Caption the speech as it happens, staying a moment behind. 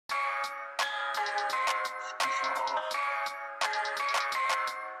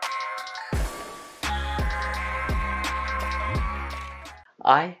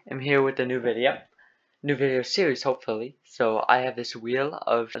I am here with a new video series hopefully. So I have this wheel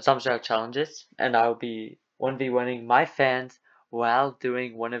of thumbs out challenges and I'll be 1v1ing my fans while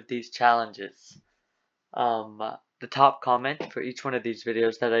doing one of these challenges. The top comment for each one of these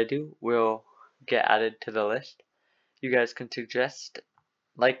videos that I do will get added to the list. You guys can suggest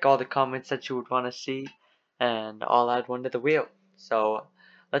like all the comments that you would want to see and I'll add one to the wheel. So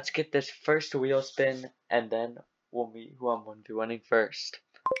let's get this first wheel spin and then we'll meet who I'm 1v1ing first.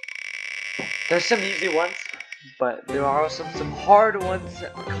 There's some easy ones, but there are also some hard ones,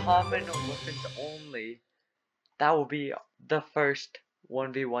 common weapons only. That will be the first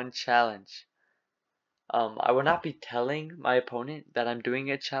 1v1 challenge. I will not be telling my opponent that I'm doing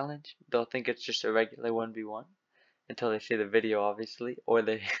a challenge. They'll think it's just a regular 1v1 until they see the video, obviously, or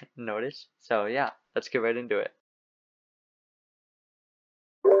they notice. So yeah, let's get right into it.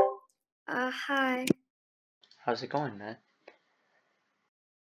 Hi. How's it going, man?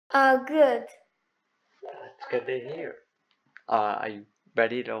 Good. It's good to hear. Are you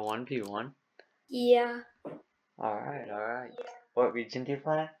ready to 1v1? Yeah. Alright. What region do you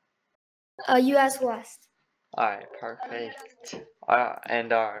play? US West. Alright, perfect.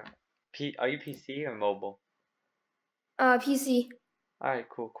 And are you PC or mobile? PC. Alright,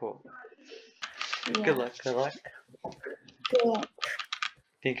 cool. Yeah. Good luck. Good.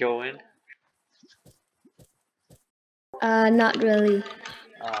 Think you'll win? Not really.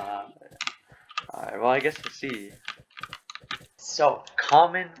 Alright, well I guess we'll see. So,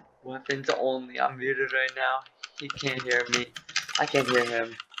 common weapons only. I'm muted right now. He can't hear me. I can't hear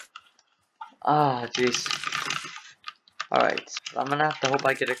him. Jeez. Alright, I'm gonna have to hope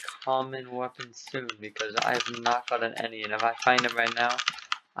I get a common weapon soon because I have not gotten any, and if I find him right now,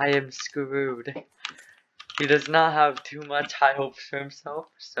 I am screwed. He does not have too much high hopes for himself,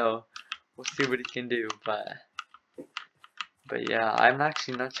 so we'll see what he can do, but yeah, I'm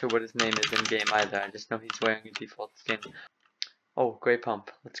actually not sure what his name is in game either. I just know he's wearing a default skin. Oh, great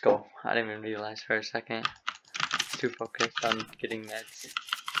pump. Let's go. I didn't even realize for a second. Too focused on getting meds.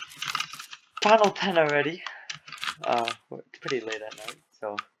 Final 10 already. It's pretty late at night,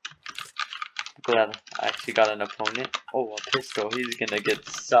 so I'm glad I actually got an opponent. Oh, a pistol. He's gonna get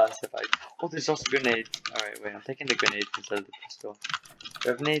sus if I... Oh, there's also grenades. Alright, wait, I'm taking the grenades instead of the pistol.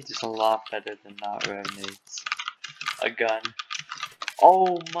 Revenades is a lot better than not revenades. A gun.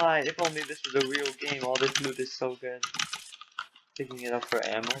 Oh my, if only this was a real game. All this loot is so good. Picking it up for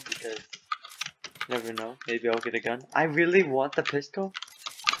ammo because you never know. Maybe I'll get a gun. I really want the pistol,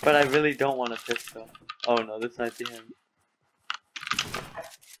 but I really don't want a pistol. Oh no, this might be him.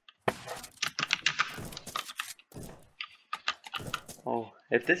 Oh,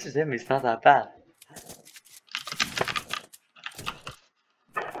 if this is him, he's not that bad.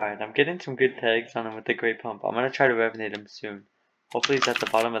 Alright, I'm getting some good tags on him with the great pump. I'm gonna try to revenate him soon. Hopefully he's at the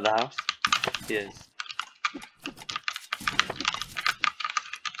bottom of the house. He is.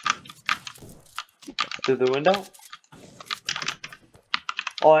 Through the window?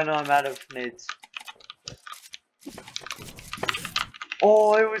 Oh, I know, I'm out of nades.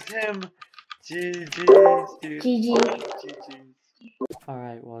 Oh, it was him! GG's, dude. GG. GG's.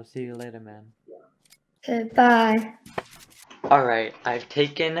 Alright, well, see you later, man. Bye. Alright, I've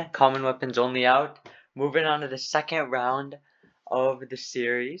taken common weapons only out. Moving on to the second round of the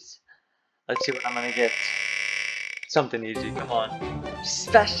series. Let's see what I'm gonna get. Something easy, come on.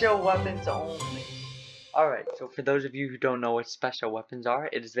 Special weapons only. Alright, so for those of you who don't know what special weapons are,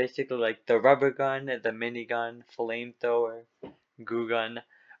 it is basically like the rubber gun, the minigun, flamethrower, goo gun.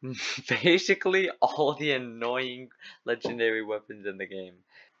 Basically all the annoying legendary weapons in the game.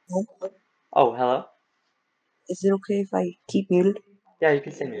 Oh, hello? Is it okay if I keep muted? Yeah, you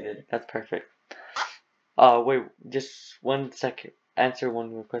can stay muted. That's perfect. Wait, just 1 second. Answer one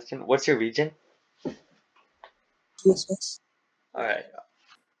more question. What's your region? Yes. Alright.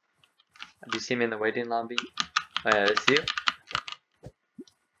 Do you see me in the waiting lobby? Oh yeah, is you?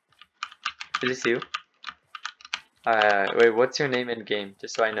 Is this you? Alright, wait, what's your name in game?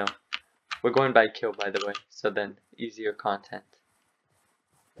 Just so I know. We're going by kill, by the way, so then easier content.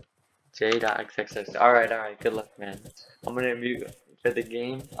 J.XXX. Alright, good luck, man. I'm gonna mute for the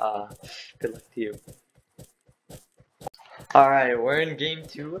game. Good luck to you. Alright, we're in game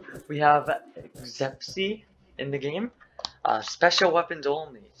 2. We have Zepsi in the game. Special weapons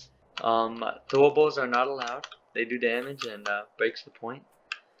only. Throwables are not allowed. They do damage and breaks the point.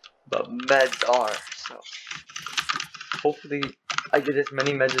 But meds are, so hopefully I get as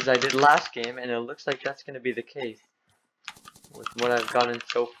many meds as I did last game, and it looks like that's gonna be the case with what I've gotten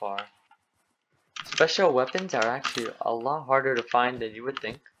so far. Special weapons are actually a lot harder to find than you would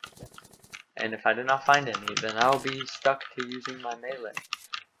think. And if I do not find any, then I'll be stuck to using my melee.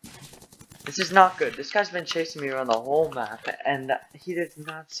 This is not good. This guy's been chasing me around the whole map, and he does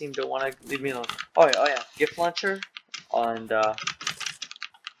not seem to want to leave me alone. Oh yeah, gift launcher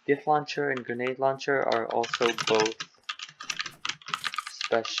and grenade launcher are also both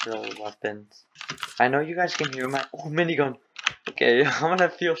special weapons. I know you guys can hear my minigun. Okay, I'm gonna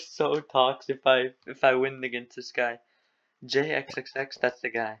feel so toxic if I win against this guy. JXXX, that's the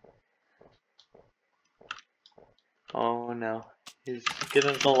guy. Oh no, he's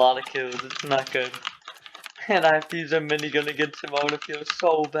getting a lot of kills. It's not good. And I have to use a minigun against him. I'm gonna feel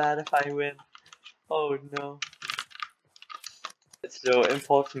so bad if I win. Oh no. So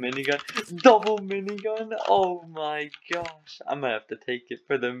impulse minigun, double minigun. Oh my gosh, I'm gonna have to take it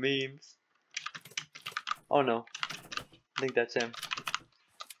for the memes. Oh no, I think that's him.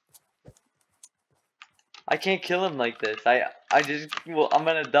 I can't kill him like this. I'm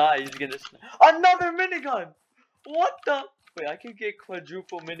gonna die. He's gonna another minigun. What the? Wait, I can get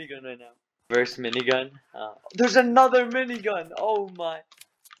quadruple minigun right now. First minigun. There's another minigun. Oh my.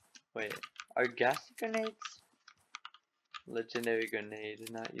 Wait, are gas grenades? Legendary grenade,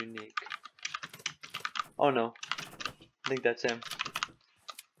 not unique. Oh no, I think that's him.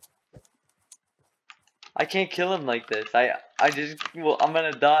 I can't kill him like this. I'm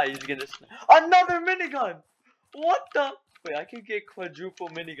gonna die. He's gonna another minigun. What the? Wait, I can get quadruple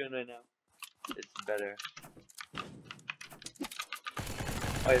minigun right now. It's better.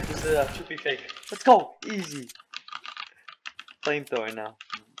 Oh yeah, this is a trippy fake. Let's go, easy. Flamethrower now,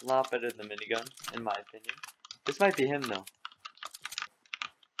 a lot better than minigun, in my opinion. This might be him though.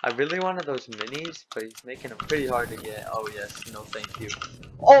 I really wanted those minis, but he's making them pretty hard to get. Oh yes, no thank you.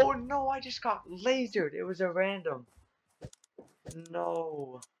 Oh no, I just got lasered. It was a random.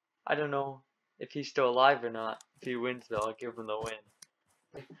 No. I don't know if he's still alive or not. If he wins though, I'll give him the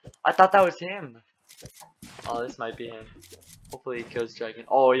win. I thought that was him. Oh, this might be him. Hopefully he kills Dragon.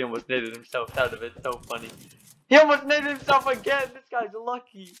 Oh, he almost naded himself out of it. So funny. He almost naded himself again. This guy's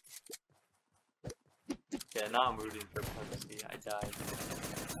lucky. Yeah, now I'm rooting for Pepsi. I died.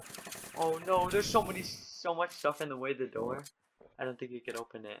 Oh no, there's so much stuff in the way of the door. I don't think he can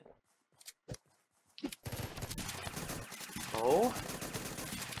open it. Oh,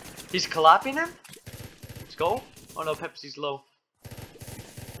 he's clapping him. Let's go. Oh no, Pepsi's low.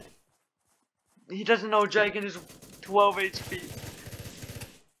 He doesn't know Dragon is 12 HP.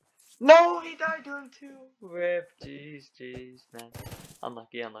 No, he died to him too. Rip, jeez, man.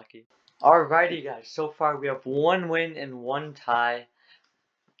 Unlucky. Alrighty guys, so far we have 1 win and 1 tie.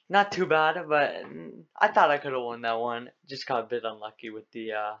 Not too bad, but I thought I could have won that one. Just got a bit unlucky with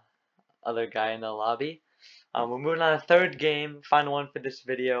the other guy in the lobby. We're moving on to 3rd game, final one for this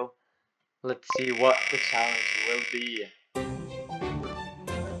video. Let's see what the challenge will be.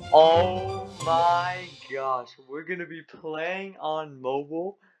 Oh my gosh, we're gonna be playing on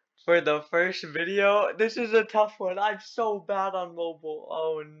mobile for the first video. This is a tough one. I'm so bad on mobile.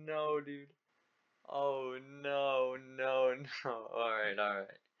 Oh no, dude. Oh no. Alright.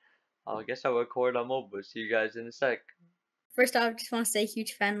 I guess I'll record on mobile. See you guys in a sec. First off, I just want to say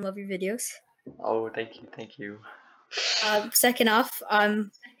huge fan, love your videos. Oh, thank you. Second off,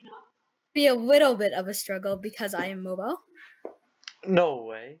 be a little bit of a struggle because I am mobile. No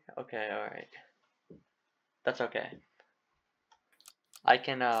way. Okay, alright. That's okay. I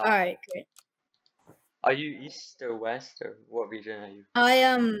can Alright, great. Are you east or west or what region are you? I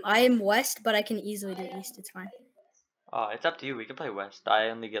am west, but I can easily do east, it's fine. It's up to you. We can play west. I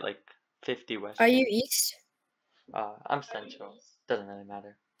only get like 50 west. Are you east? I'm central. Doesn't really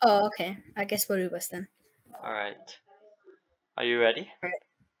matter. Oh, okay. I guess we'll do west then. Alright. Are you ready? Alright.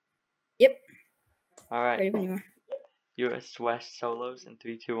 Yep. Alright. Ready when you are. US West solos in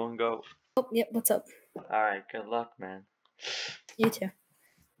 3, 2, 1, go. Oh, yep, what's up? Alright, good luck, man. You too.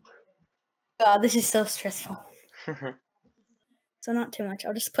 God, this is so stressful. So not too much.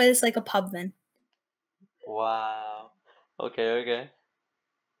 I'll just play this like a pub then. Wow. Okay.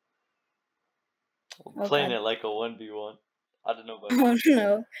 I'm playing it like a 1v1. I don't know about Oh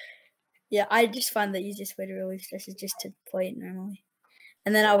no. Yeah, I just find the easiest way to relieve stress is just to play it normally.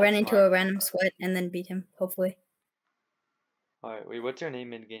 And then I'll run into a random sweat and then beat him, hopefully. Alright, wait, what's your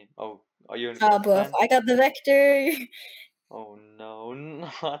name in game? Oh, are you in Bluff. I got the vector. Oh no,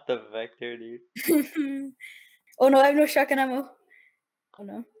 not the vector, dude. Oh no, I have no shotgun ammo. Oh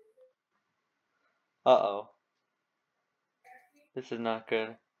no. Uh-oh. This is not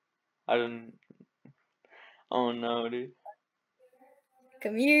good. Oh no, dude.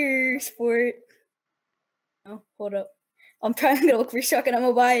 Come here, sport. Oh, hold up. I'm trying to look for shotgun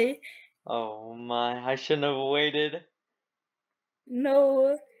ammo. Bye. Oh my, I shouldn't have waited.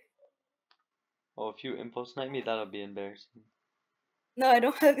 No. Oh, if you impulse snipe me, that'll be embarrassing. No, I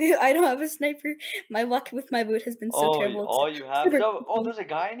don't have a sniper. My luck with my boot has been so terrible. Oh, you have? super No, oh, cool. there's a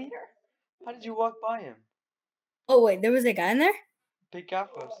guy in here? How did you walk by him? Oh wait, there was a guy in there? Big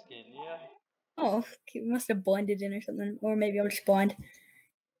Afro skin, yeah. Oh, he must have blended in or something. Or maybe I'm just blind.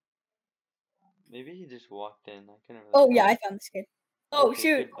 Maybe he just walked in. I couldn't really Oh tell. yeah, I found this kid. Oh Okay,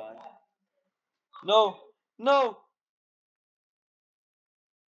 shoot. goodbye. No! No!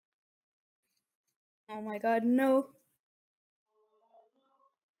 Oh my god, no.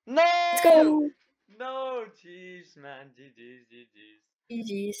 No! Let's go. No! Jeez, man. GG's.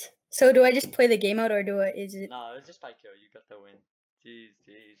 GG's. So do I just play the game out or is it No, it was just by kill. You got the win. Jeez.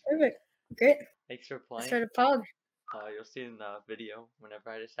 perfect? Great. Thanks for Let's playing. start a pod. You'll see in the video whenever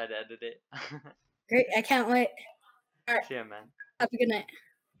I decide to edit it. Great, I can't wait. Alright, See ya, man. have a good night.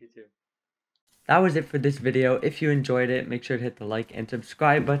 You too. That was it for this video. If you enjoyed it, make sure to hit the like and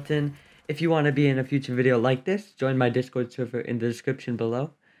subscribe button. If you want to be in a future video like this, join my Discord server in the description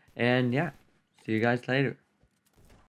below. And yeah, see you guys later.